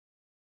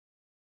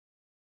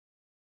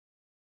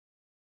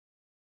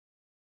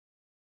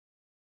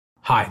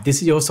Hi,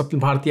 this is your Sapil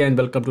Bhartia and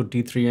welcome to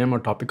T3M, our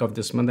topic of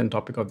this month. And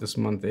topic of this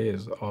month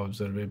is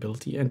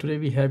observability. And today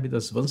we have with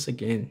us once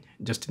again,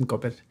 Justin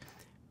Cobbett,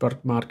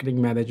 product marketing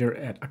manager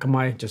at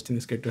Akamai. Justin,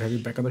 it's great to have you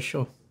back on the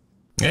show.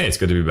 Hey, it's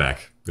good to be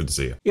back. Good to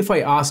see you. If I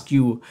ask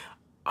you,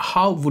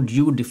 how would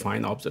you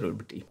define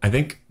observability? I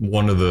think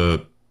one of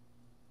the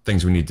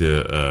things we need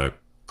to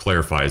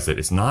clarify is that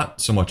it's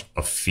not so much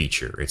a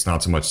feature. It's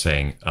not so much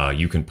saying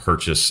you can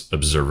purchase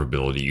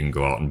observability, you can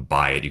go out and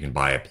buy it, you can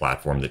buy a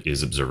platform that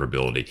is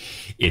observability.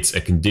 It's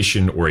a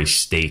condition or a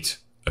state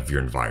of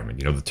your environment.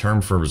 You know, the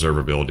term for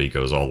observability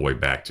goes all the way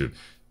back to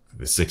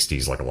the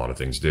 60s, like a lot of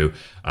things do.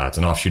 It's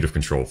an offshoot of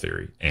control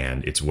theory,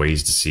 and it's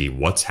ways to see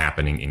what's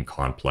happening in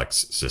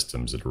complex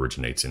systems. It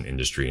originates in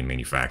industry and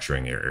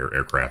manufacturing,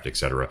 aircraft, et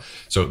cetera.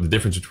 So the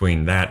difference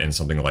between that and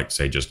something like,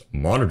 say, just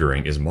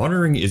monitoring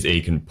is a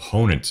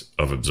component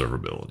of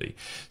observability.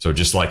 So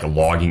just like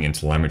logging and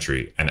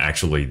telemetry, and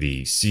actually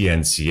the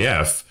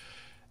CNCF,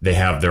 they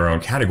have their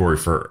own category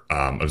for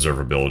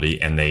observability,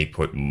 and they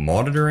put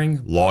monitoring,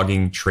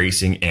 logging,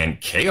 tracing, and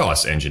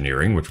chaos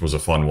engineering, which was a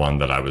fun one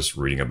that I was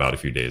reading about a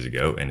few days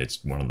ago. And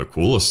it's one of the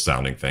coolest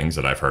sounding things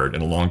that I've heard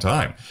in a long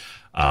time.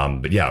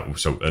 But yeah,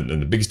 so and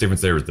the biggest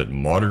difference there is that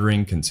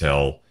monitoring can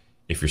tell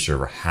if your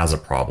server has a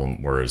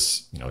problem,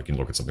 whereas, you know, you can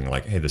look at something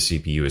like, hey, the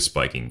CPU is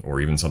spiking,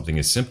 or even something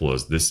as simple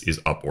as this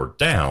is up or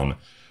down.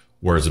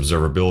 Whereas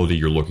observability,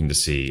 you're looking to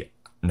see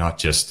not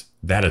just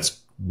that it's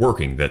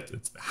working, that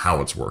it's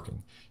how it's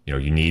working. You know,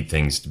 you need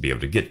things to be able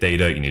to get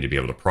data. You need to be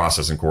able to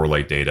process and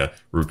correlate data,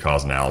 root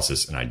cause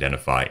analysis, and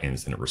identify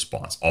incident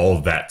response. All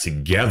of that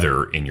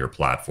together in your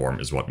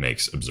platform is what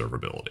makes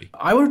observability.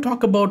 I will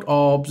talk about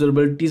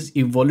observability's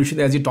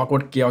evolution as you talk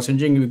about chaos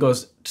engineering,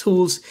 because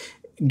tools,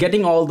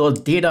 getting all those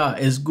data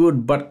is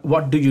good, but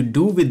what do you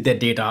do with the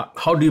data?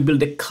 How do you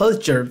build a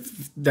culture?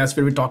 That's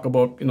where we talk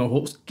about,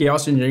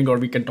 chaos engineering, or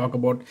we can talk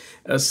about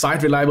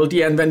site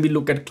reliability. And when we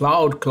look at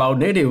cloud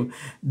native,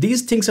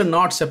 these things are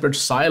not separate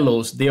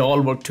silos. They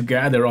all work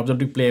together.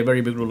 Observability play a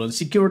very big role in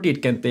security.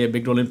 It can play a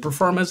big role in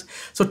performance.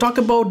 So talk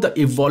about the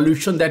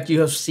evolution that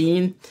you have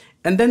seen.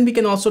 And then we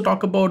can also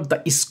talk about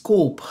the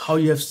scope, how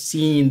you have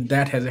seen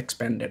that has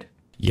expanded.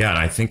 Yeah, and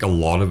I think a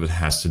lot of it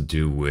has to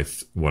do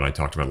with what I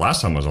talked about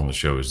last time I was on the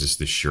show, is just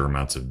the sheer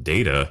amounts of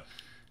data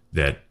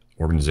that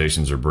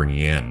organizations are bringing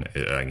in.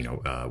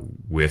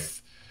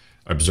 With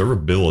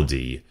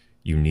observability,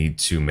 you need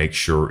to make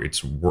sure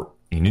you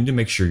need to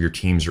make sure your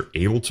teams are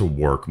able to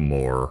work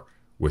more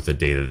with the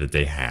data that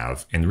they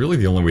have. And really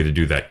the only way to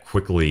do that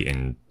quickly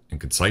and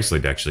concisely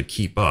to actually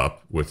keep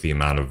up with the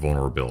amount of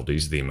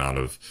vulnerabilities, the amount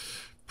of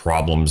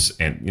problems,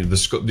 and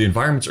the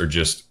environments are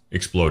just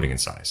exploding in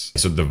size.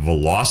 So the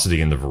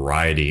velocity and the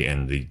variety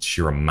and the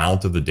sheer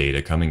amount of the data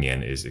coming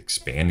in is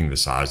expanding the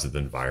size that the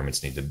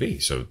environments need to be.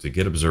 So to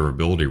get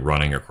observability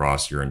running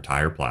across your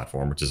entire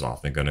platform, which is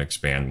often going to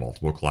expand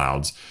multiple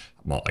clouds,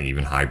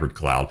 even hybrid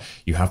cloud,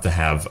 you have to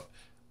have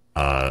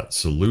a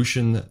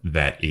solution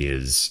that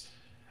is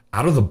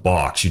out of the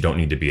box. You don't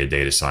need to be a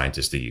data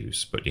scientist to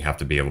use, but you have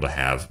to be able to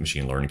have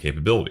machine learning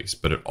capabilities.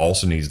 But it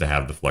also needs to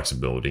have the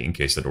flexibility in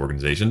case that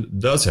organization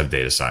does have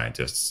data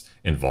scientists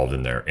involved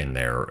in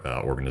their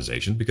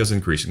organization, because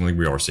increasingly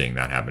we are seeing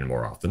that happen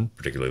more often,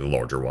 particularly the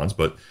larger ones,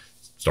 but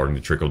starting to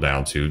trickle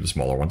down to the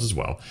smaller ones as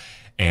well.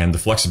 And the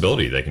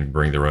flexibility, they can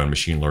bring their own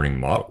machine learning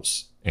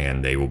models,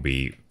 and they will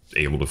be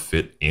able to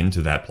fit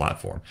into that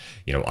platform.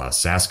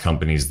 SaaS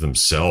companies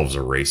themselves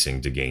are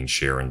racing to gain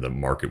share in the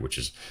market, which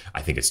is,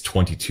 I think it's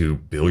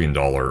 $22 billion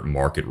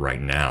market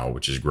right now,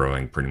 which is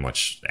growing pretty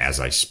much as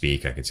I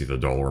speak. I can see the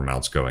dollar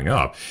amounts going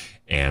up,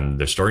 and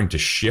they're starting to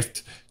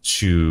shift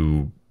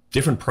to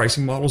different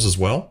pricing models as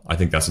well. I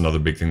think that's another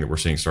big thing that we're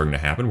seeing starting to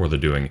happen, where they're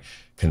doing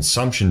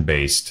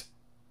consumption-based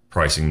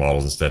pricing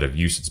models instead of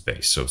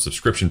usage-based. So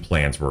subscription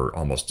plans were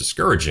almost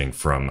discouraging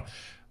from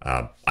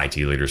IT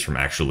leaders from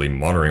actually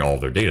monitoring all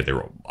of their data. They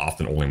were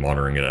often only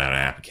monitoring it at an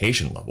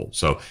application level.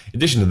 So in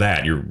addition to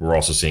that, we're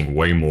also seeing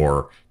way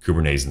more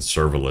Kubernetes and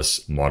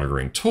serverless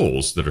monitoring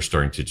tools that are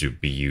starting to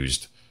be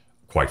used,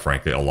 quite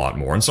frankly, a lot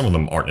more. And some of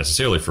them aren't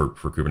necessarily for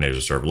Kubernetes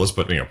or serverless,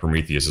 but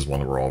Prometheus is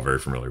one that we're all very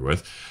familiar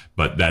with.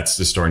 But that's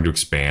just starting to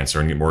expand,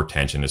 starting to get more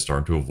attention. It's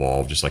starting to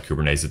evolve, just like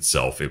Kubernetes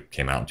itself. It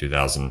came out in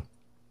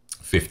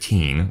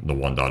 2015, the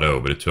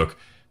 1.0, but it took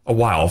a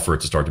while for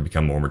it to start to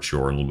become more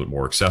mature and a little bit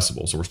more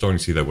accessible. So we're starting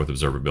to see that with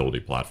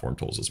observability platform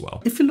tools as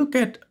well. If you look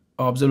at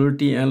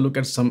observability and look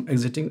at some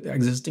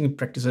existing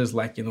practices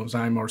like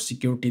XAMPP or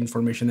security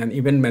information and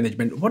event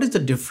management, what is the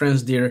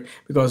difference there?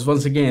 Because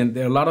once again,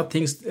 there are a lot of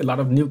things, a lot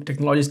of new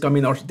technologies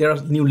coming, or there are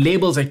new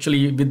labels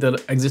actually with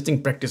the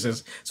existing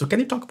practices. So can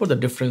you talk about the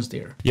difference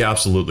there? Yeah,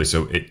 absolutely.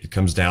 So it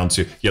comes down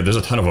to, there's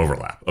a ton of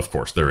overlap. Of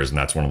course there is, and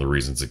that's one of the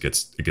reasons it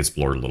gets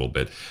blurred a little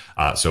bit.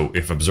 So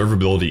if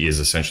observability is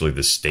essentially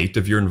the state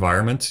of your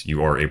environment,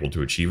 you are able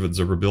to achieve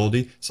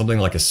observability. Something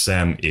like a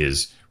SIEM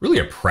is really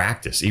a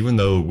practice, even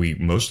though we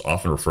most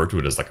often refer to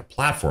it as like a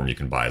platform you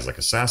can buy as like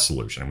a SaaS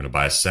solution. I'm going to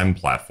buy a SIEM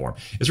platform.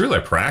 It's really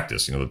a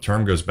practice. The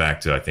term goes back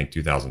to, I think,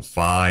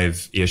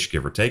 2005-ish,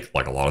 give or take,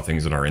 like a lot of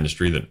things in our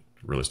industry that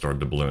really started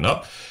to balloon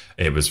up.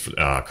 It was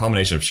a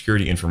combination of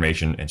security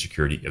information and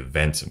security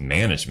event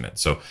management.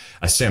 So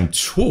a SIEM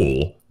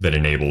tool that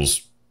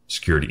enables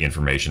security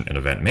information and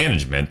event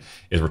management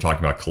is we're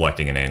talking about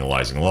collecting and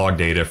analyzing log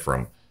data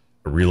from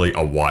really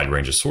a wide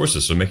range of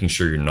sources. So making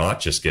sure you're not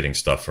just getting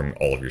stuff from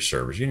all of your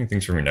servers, you're getting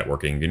things from your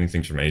networking, getting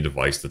things from any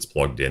device that's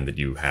plugged in that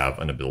you have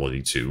an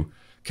ability to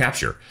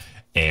capture.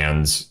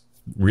 And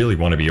really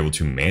want to be able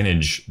to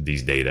manage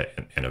these data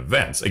and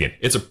events. Again,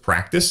 it's a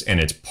practice and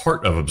it's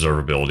part of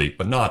observability,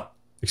 but not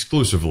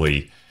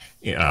exclusively.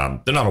 They're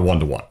not a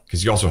one-to-one,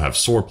 because you also have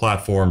SOAR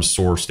platforms.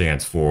 SOAR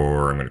stands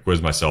for, I'm going to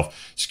quiz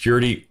myself,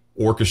 security,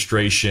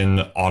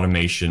 orchestration,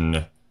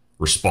 automation,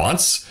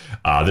 response.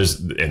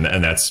 And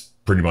that's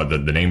pretty much the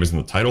name is in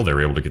the title. They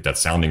were able to get that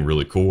sounding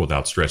really cool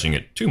without stretching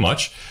it too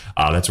much.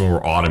 That's when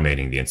we're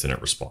automating the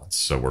incident response.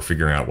 So we're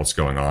figuring out what's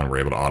going on. We're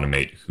able to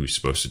automate who's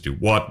supposed to do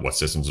what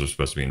systems are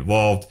supposed to be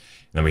involved. And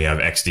then we have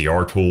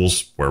XDR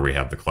tools where we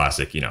have the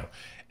classic,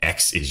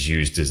 X is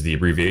used as the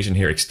abbreviation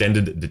here,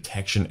 extended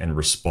detection and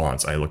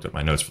response. I looked at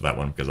my notes for that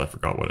one because I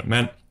forgot what it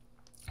meant.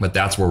 But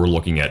that's where we're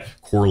looking at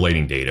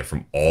correlating data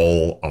from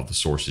all of the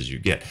sources you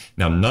get.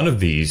 Now, none of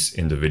these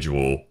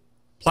individual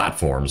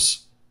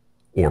platforms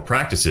or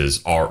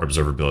practices are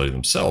observability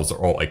themselves. They're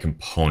all a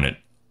component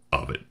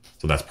of it.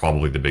 So that's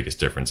probably the biggest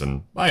difference.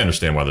 And I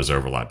understand why there's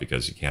overlap,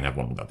 because you can't have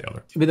one without the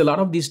other. With a lot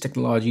of these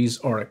technologies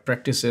or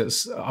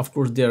practices, of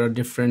course, there are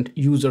different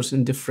users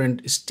in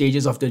different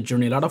stages of their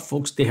journey. A lot of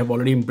folks, they have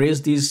already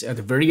embraced these at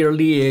a very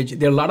early age.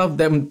 There are a lot of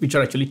them which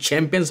are actually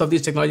champions of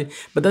this technology.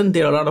 But then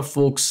there are a lot of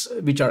folks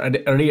which are at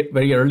a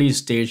very early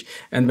stage.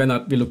 And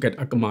when we look at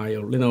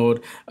Akamai or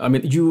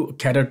Linode, you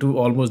cater to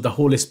almost the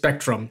whole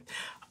spectrum.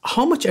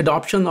 How much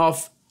adoption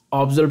of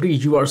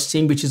observability you are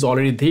seeing which is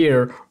already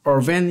there, or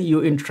when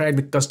you interact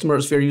with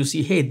customers where you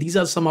see, hey, these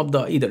are some of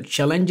the either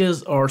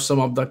challenges or some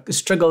of the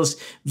struggles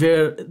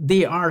where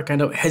they are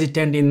kind of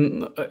hesitant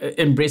in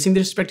embracing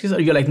this practice, or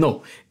you're like,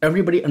 no,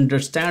 everybody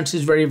understands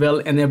this very well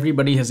and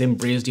everybody has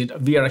embraced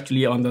it. We are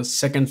actually on the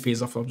second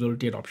phase of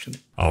observability adoption.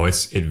 Oh,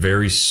 it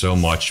varies so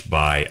much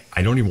by,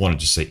 I don't even want to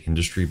just say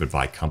industry, but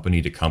by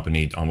company to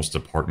company, almost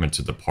department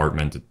to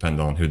department,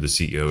 depending on who the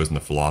CEO is and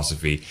the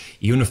philosophy.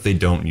 Even if they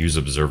don't use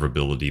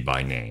observability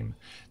by name,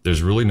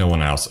 there's really no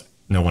one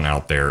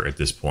out there at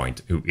this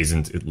point who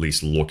isn't at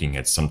least looking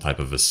at some type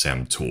of a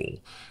SIEM tool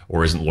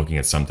or isn't looking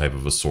at some type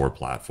of a SOAR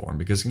platform,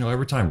 because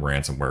every time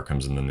ransomware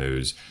comes in the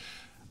news,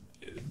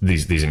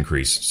 these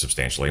increase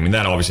substantially.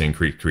 That obviously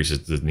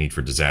increases the need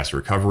for disaster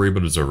recovery,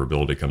 but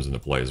observability comes into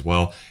play as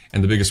well.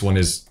 And the biggest one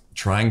is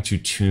trying to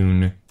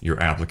tune your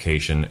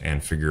application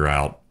and figure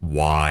out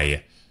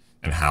why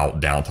and how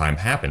downtime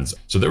happens.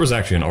 So there was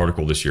actually an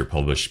article this year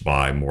published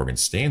by Morgan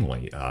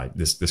Stanley.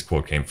 This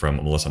quote came from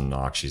Melissa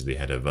Knox. She's the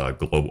head of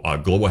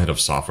global head of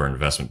software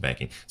investment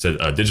banking. Said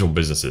digital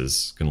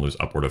businesses can lose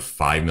upward of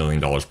 $5 million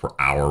per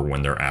hour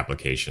when their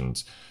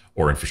applications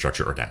or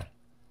infrastructure are down.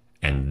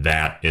 And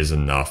that is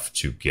enough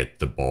to get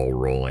the ball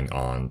rolling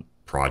on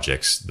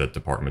projects that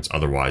departments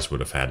otherwise would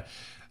have had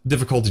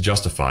difficulty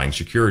justifying.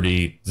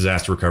 Security,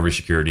 disaster recovery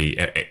security,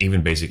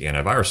 even basic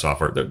antivirus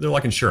software, they're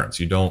like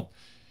insurance.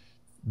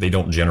 They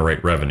don't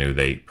generate revenue.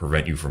 They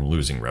prevent you from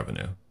losing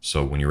revenue.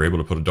 So when you're able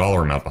to put a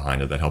dollar amount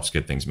behind it, that helps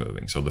get things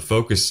moving. So the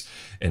focus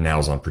now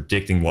is on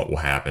predicting what will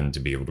happen to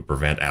be able to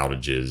prevent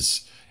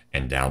outages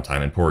and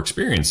downtime and poor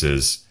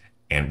experiences.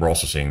 And we're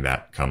also seeing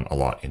that come a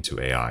lot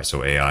into AI.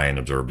 So AI and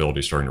observability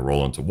is starting to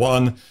roll into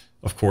one.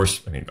 Of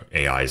course,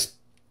 AI is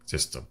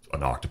just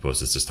an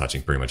octopus that's just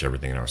touching pretty much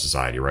everything in our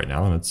society right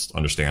now, and it's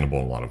understandable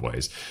in a lot of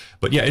ways.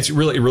 But yeah, it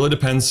really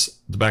depends.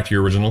 Back to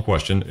your original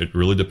question, it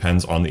really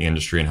depends on the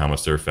industry and how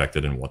much they're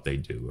affected and what they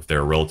do. If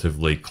they're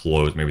relatively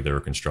closed, maybe they're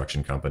a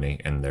construction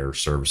company and their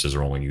services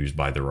are only used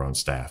by their own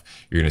staff,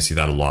 you're going to see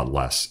that a lot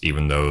less,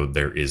 even though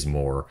there is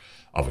more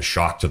of a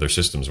shock to their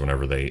systems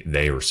whenever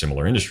they or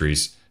similar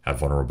industries have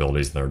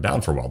vulnerabilities and they're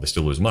down for a while. They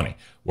still lose money.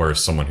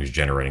 Whereas someone who's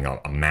generating a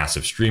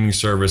massive streaming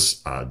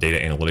service, data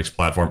analytics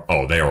platform,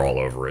 they are all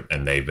over it.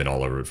 And they've been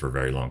all over it for a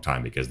very long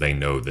time because they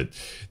know that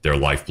their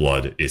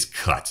lifeblood is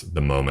cut the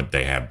moment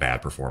they have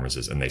bad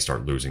performances and they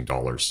start losing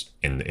dollars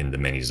in the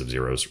minis of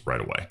zeros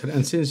right away.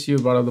 And since you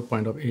brought up the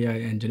point of AI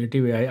and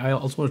generative AI, I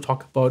also want to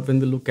talk about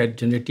when we look at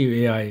generative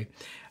AI,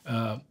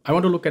 I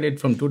want to look at it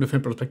from two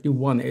different perspectives.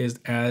 One is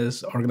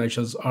as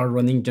organizations are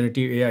running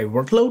generative AI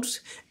workloads,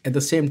 at the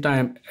same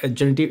time,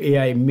 generative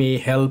AI may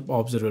help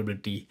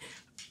observability.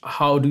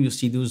 How do you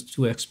see those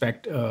two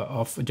aspects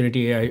of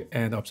generative AI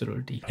and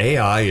observability?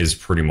 AI is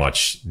pretty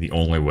much the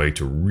only way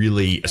to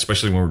really,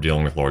 especially when we're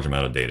dealing with large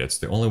amount of data, it's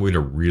the only way to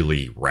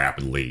really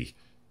rapidly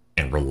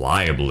and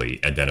reliably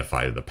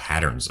identify the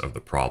patterns of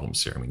the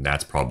problems here.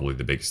 That's probably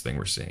the biggest thing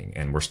we're seeing.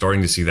 And we're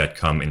starting to see that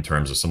come in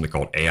terms of something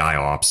called AI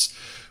ops,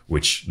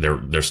 which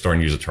they're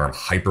starting to use the term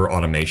hyper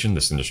automation.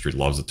 This industry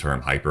loves the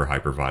term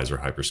hypervisor,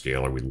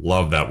 hyperscaler. We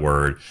love that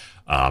word,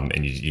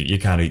 and you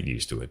kind of get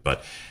used to it.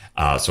 But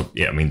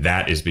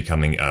that is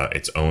becoming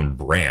its own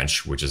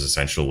branch, which is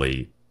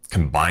essentially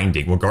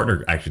combining. Well,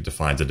 Gartner actually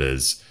defines it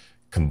as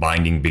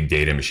combining big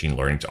data and machine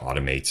learning to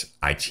automate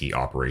IT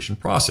operation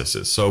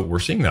processes. So we're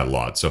seeing that a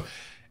lot. So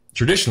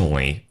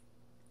traditionally,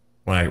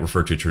 when I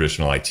refer to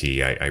traditional IT,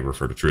 I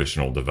refer to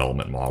traditional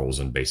development models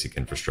and basic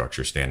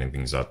infrastructure, standing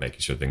things up, making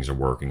sure things are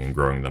working and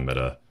growing them at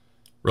a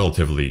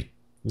relatively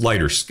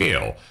lighter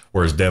scale.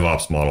 Whereas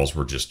DevOps models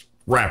were just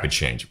rapid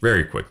change,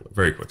 very quickly,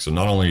 very quick. So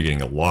not only are you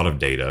getting a lot of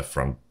data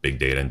from big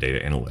data and data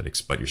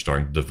analytics, but you're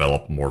starting to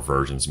develop more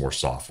versions, more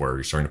software.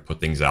 You're starting to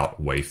put things out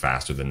way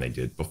faster than they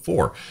did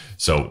before.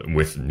 So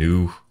with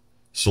new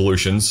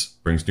solutions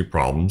brings new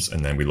problems,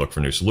 and then we look for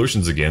new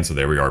solutions again. So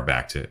there we are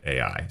back to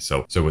AI.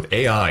 So with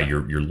AI,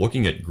 you're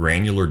looking at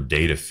granular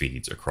data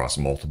feeds across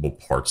multiple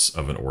parts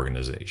of an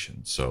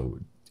organization. So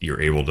you're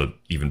able to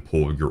even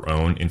pull your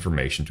own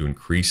information to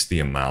increase the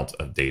amount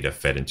of data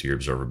fed into your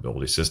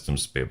observability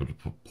systems to be able to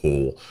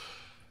pull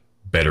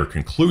better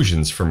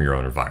conclusions from your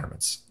own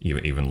environments,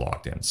 even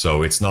logged in.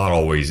 So it's not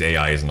always,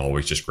 AI isn't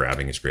always just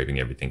grabbing and scraping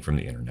everything from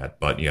the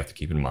internet, but you have to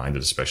keep in mind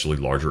that especially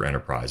larger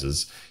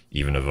enterprises,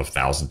 even of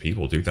 1,000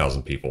 people,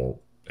 2,000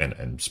 people, and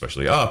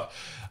especially up,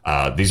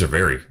 these are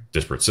very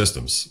disparate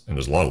systems, and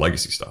there's a lot of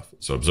legacy stuff.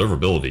 So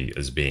observability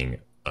is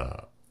being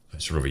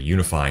sort of a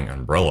unifying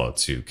umbrella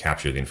to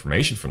capture the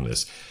information from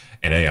this.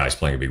 And AI is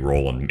playing a big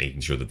role in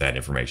making sure that that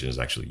information is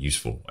actually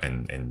useful.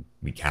 And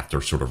we have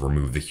to sort of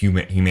remove the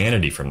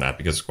humanity from that,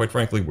 because quite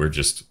frankly, we're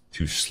just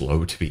too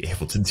slow to be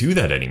able to do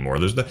that anymore.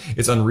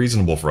 It's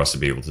unreasonable for us to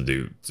be able to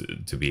do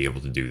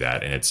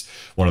that. And it's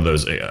one of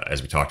those,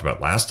 as we talked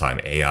about last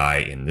time, AI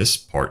in this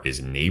part is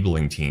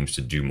enabling teams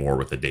to do more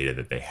with the data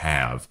that they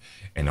have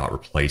and not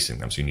replacing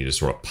them. So you need to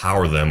sort of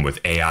power them with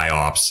AI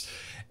ops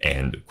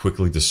and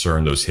quickly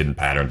discern those hidden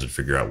patterns and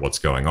figure out what's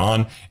going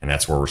on. And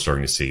that's where we're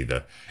starting to see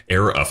the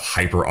era of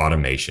hyper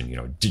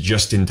automation,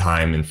 just in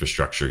time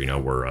infrastructure,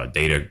 where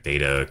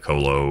data,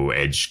 colo,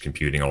 edge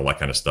computing, all that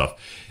kind of stuff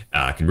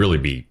can really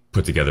be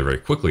put together very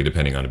quickly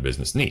depending on a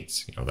business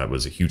needs. That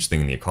was a huge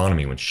thing in the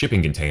economy when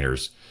shipping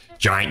containers,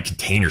 giant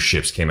container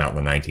ships came out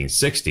in the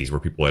 1960s, where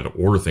people had to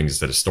order things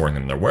instead of storing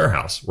them in their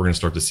warehouse. We're going to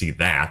start to see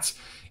that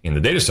in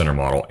the data center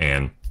model,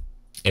 and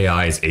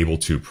AI is able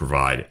to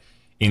provide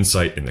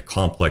insight into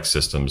complex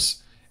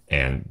systems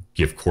and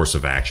give course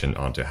of action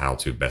onto how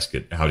to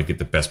get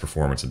the best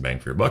performance and bang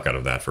for your buck out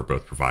of that for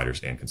both providers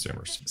and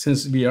consumers.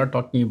 Since we are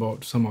talking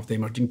about some of the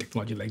emerging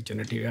technology like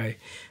generative AI,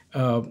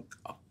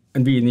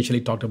 and we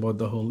initially talked about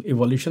the whole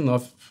evolution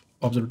of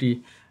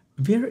observability,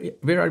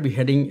 where are we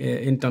heading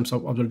in terms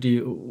of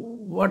observability?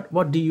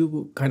 What do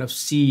you kind of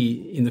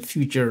see in the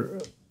future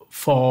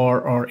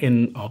for or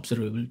in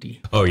observability?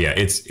 Oh yeah,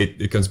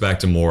 it comes back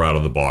to more out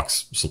of the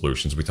box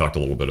solutions. We talked a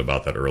little bit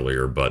about that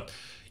earlier, but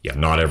yeah,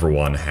 not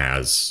everyone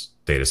has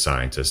data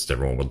scientists.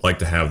 Everyone would like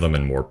to have them,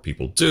 and more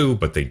people do,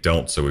 but they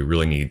don't. So we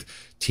really need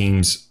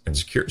teams, and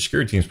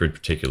security teams in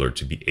particular,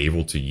 to be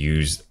able to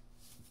use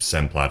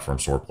SIEM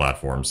platforms, SOAR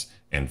platforms,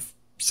 and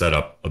set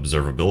up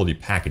observability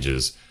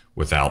packages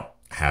without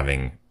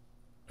having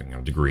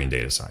a degree in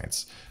data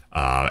science.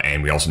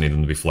 And we also need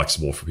them to be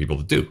flexible for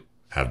people to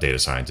have data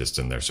scientists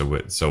in there.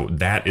 So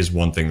that is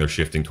one thing they're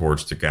shifting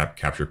towards to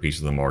capture a piece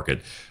of the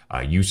market.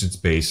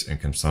 Usage-based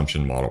and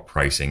consumption model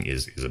pricing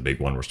is a big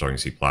one we're starting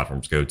to see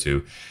platforms go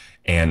to.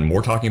 And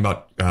more talking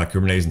about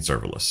Kubernetes and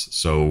serverless.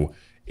 So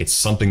it's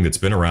something that's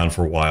been around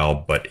for a while,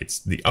 but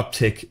the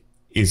uptick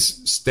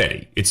is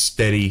steady. It's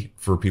steady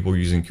for people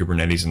using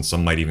Kubernetes, and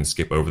some might even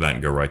skip over that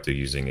and go right to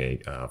using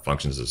a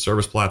functions as a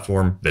service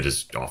platform that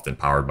is often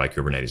powered by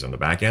Kubernetes on the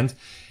back end.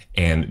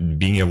 And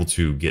being able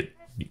to get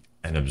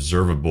an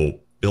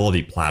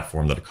observability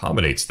platform that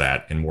accommodates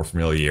that, and more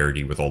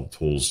familiarity with all the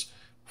tools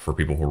for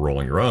people who are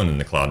rolling your own in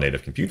the Cloud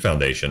Native Compute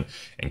Foundation,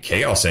 and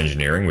chaos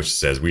engineering, which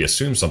says we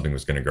assume something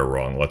was going to go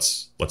wrong.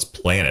 Let's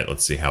plan it.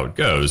 Let's see how it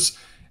goes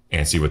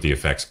and see what the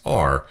effects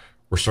are.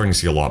 We're starting to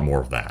see a lot more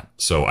of that.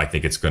 So I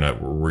think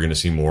we're going to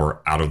see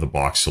more out of the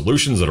box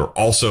solutions that are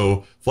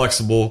also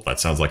flexible. That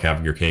sounds like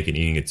having your cake and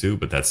eating it too,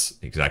 but that's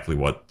exactly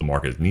what the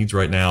market needs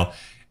right now.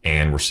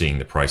 And we're seeing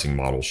the pricing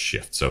models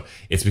shift. So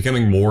it's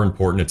becoming more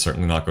important. It's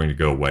certainly not going to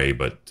go away,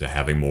 but to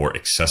have a more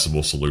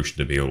accessible solution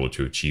to be able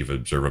to achieve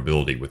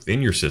observability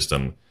within your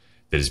system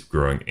that is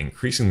growing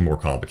increasingly more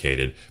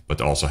complicated, but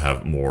to also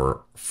have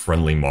more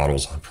friendly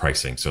models on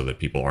pricing so that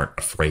people aren't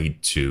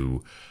afraid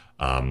to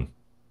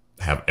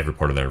have every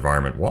part of their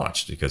environment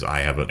watched. Because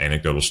I have an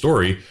anecdotal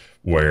story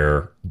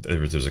where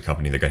there's a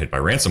company that got hit by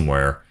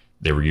ransomware.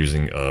 They were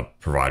using a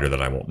provider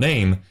that I won't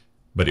name,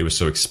 but it was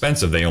so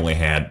expensive they only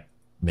had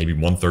maybe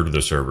 1/3 of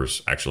their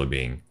servers actually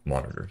being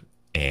monitored.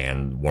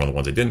 And one of the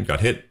ones that didn't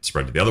got hit,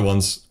 spread to the other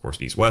ones, of course,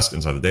 east-west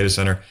inside the data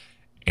center,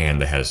 and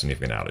they had a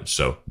significant outage.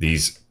 So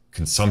these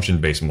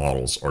consumption-based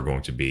models are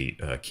going to be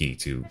key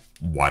to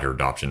wider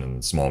adoption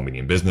in small,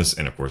 medium business.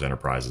 And of course,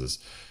 enterprises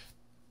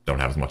don't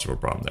have as much of a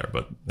problem there,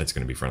 but it's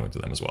going to be friendly to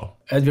them as well.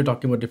 As we're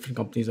talking about different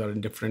companies are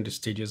in different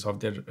stages of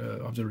their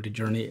observability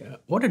journey,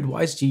 what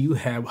advice do you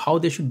have how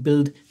they should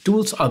build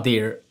tools out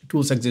there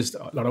tools exist.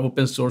 A lot of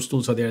open source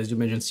tools are there, as you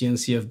mentioned,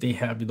 CNCF they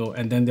have,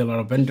 and then there are a lot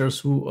of vendors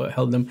who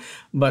help them.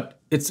 But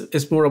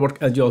it's more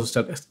about, as you also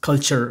said,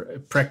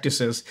 culture,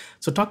 practices.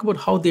 So talk about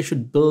how they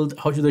should build,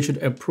 they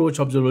should approach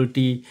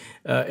observability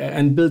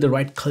and build the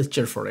right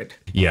culture for it.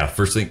 Yeah,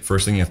 first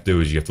thing you have to do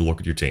is you have to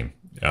look at your team.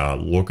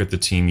 Look at the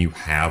team you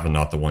have and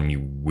not the one you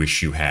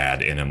wish you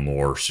had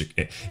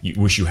you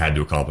wish you had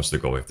to accomplish the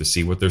goal. You have to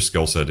see what their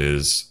skill set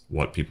is,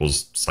 what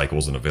people's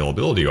cycles and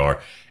availability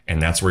are.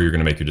 And that's where you're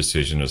going to make your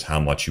decision is how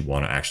much you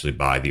want to actually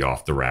buy the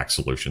off-the-rack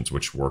solutions,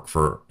 which work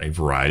for a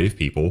variety of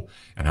people,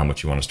 and how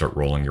much you want to start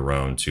rolling your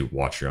own to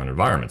watch your own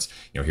environments.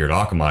 Here at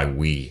Akamai,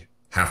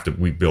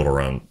 we build our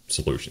own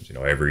solutions.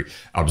 Every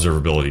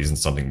observability isn't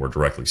something we're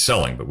directly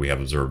selling, but we have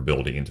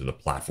observability into the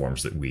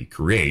platforms that we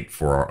create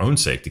for our own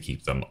sake to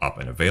keep them up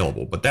and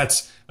available. But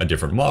that's a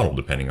different model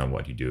depending on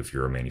what you do. If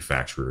you're a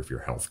manufacturer, if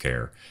you're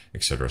healthcare,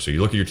 et cetera. So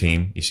you look at your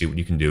team, you see what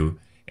you can do,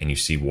 and you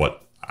see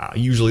what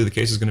usually the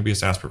case is going to be a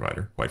SaaS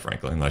provider, quite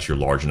frankly, unless you're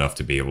large enough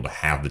to be able to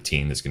have the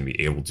team that's going to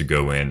be able to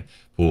go in,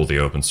 pull the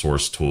open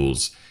source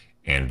tools,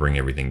 and bring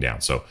everything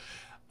down. So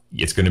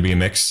it's going to be a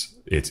mix.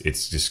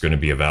 It's just going to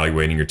be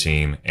evaluating your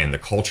team, and the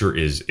culture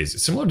is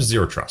similar to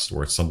zero trust,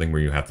 where it's something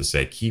where you have to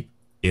say, keep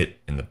it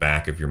in the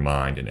back of your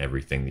mind in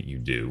everything that you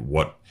do.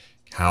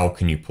 How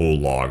can you pull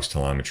logs,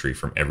 telemetry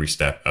from every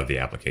step of the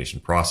application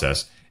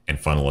process and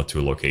funnel it to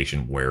a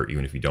location where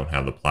even if you don't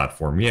have the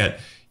platform yet,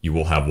 you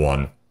will have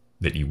one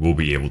that you will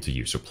be able to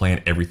use. So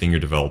plan everything you're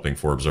developing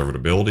for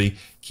observability.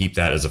 Keep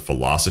that as a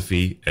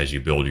philosophy as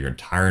you build your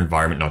entire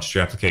environment, not just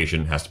your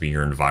application. It has to be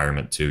your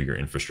environment too, your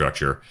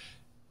infrastructure.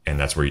 And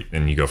that's where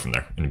you go from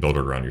there and build it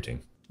around your team.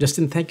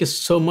 Justin, thank you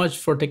so much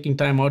for taking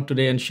time out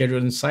today and share your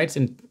insights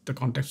in the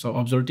context of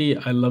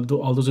observability. I love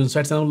all those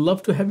insights, and I would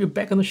love to have you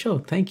back on the show.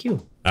 Thank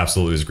you.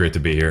 Absolutely. It was great to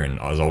be here. And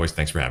as always,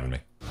 thanks for having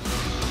me.